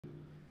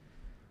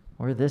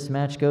where this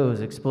match goes.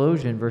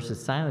 Explosion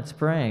versus Silent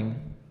Spring.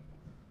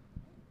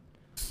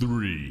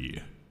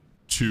 3,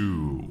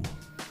 2,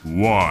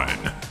 1.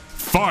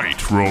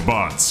 Fight,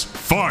 robots!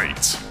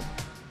 Fight!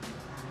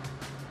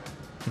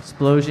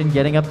 Explosion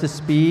getting up to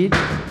speed.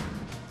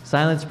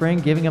 Silent Spring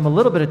giving him a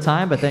little bit of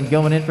time, but then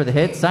going in for the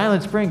hit.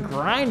 Silent Spring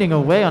grinding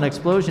away on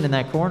Explosion in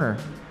that corner.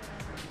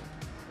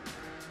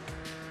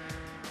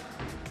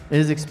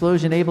 Is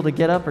Explosion able to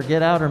get up or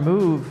get out or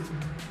move?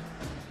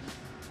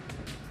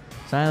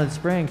 Silent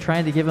Spring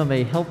trying to give him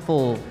a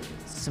helpful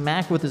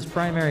smack with his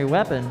primary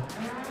weapon.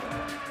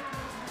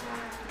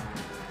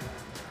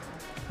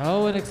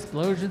 Oh, and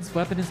Explosion's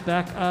weapon is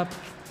back up.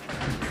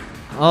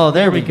 Oh,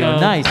 there we go.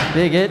 Nice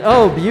big hit.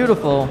 Oh,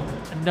 beautiful.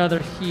 Another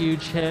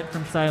huge hit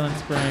from Silent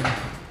Spring.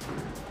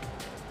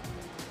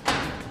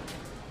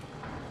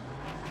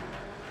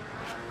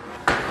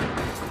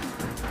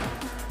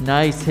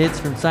 Nice hits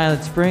from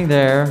Silent Spring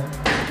there.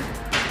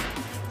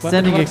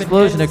 Sending Weapon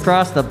Explosion hits.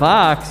 across the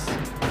box.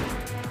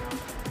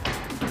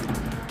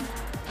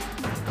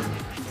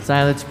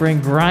 Silent Spring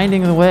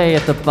grinding away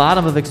at the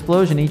bottom of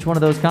Explosion. Each one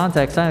of those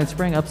contacts. Silent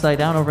Spring upside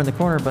down over in the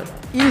corner, but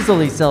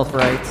easily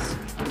self-rights.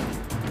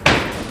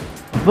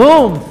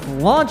 Boom!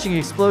 Launching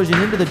Explosion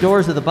into the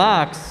doors of the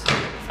box.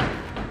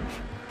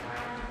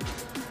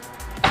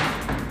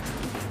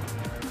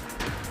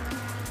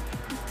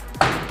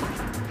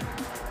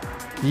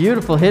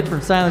 Beautiful hit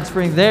from Silent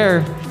Spring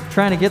there.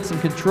 Trying to get some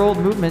controlled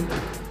movement.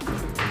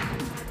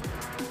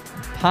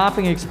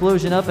 Popping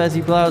Explosion up as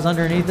he plows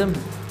underneath him.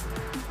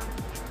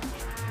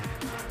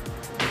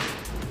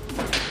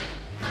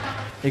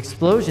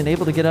 Explosion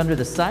able to get under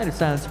the side of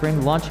Silent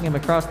Spring, launching him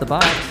across the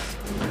box.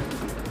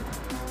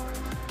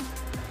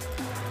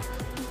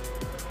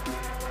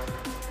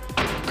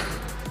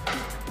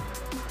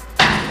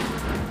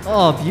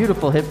 Oh,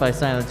 beautiful hit by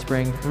Silent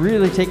Spring.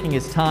 Really taking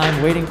his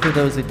time, waiting for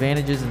those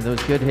advantages and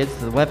those good hits,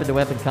 the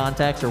weapon-to-weapon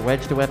contacts or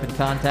wedge-to-weapon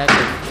contacts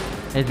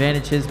that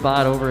advantage his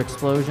bot over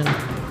Explosion.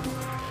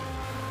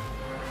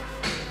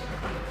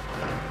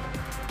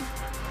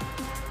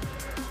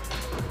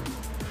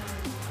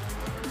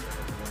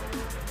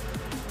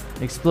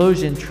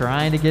 Explosion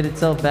trying to get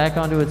itself back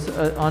onto its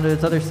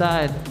other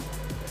side.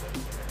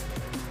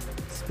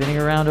 Spinning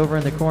around over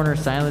in the corner,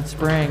 Silent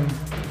Spring.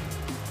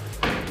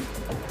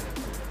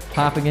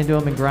 Popping into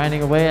him and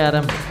grinding away at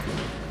him.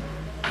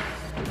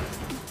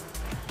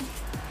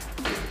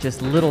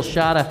 Just little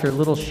shot after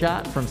little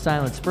shot from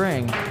Silent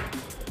Spring.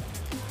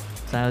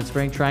 Silent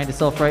Spring trying to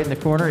self-right in the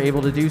corner,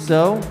 able to do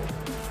so.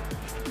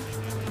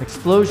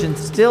 Explosion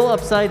still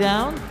upside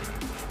down,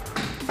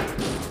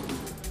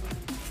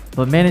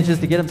 but manages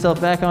to get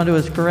himself back onto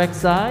his correct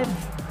side.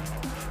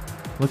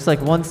 Looks like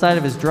one side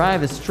of his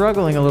drive is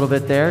struggling a little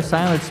bit there.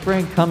 Silent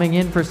Spring coming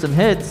in for some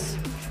hits.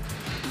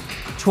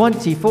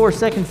 24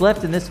 seconds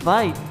left in this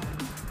fight.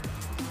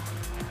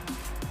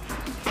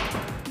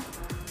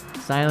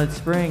 Silent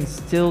Spring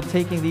still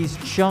taking these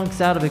chunks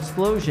out of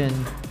Explosion.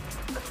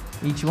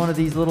 Each one of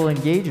these little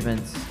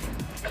engagements.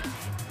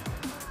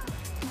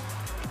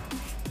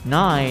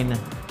 9,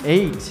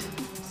 8,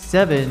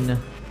 7,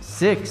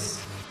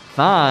 6,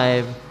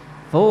 5,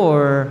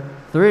 4,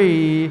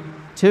 3,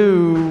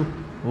 2,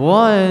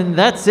 1.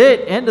 That's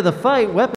it. End of the fight. Weapon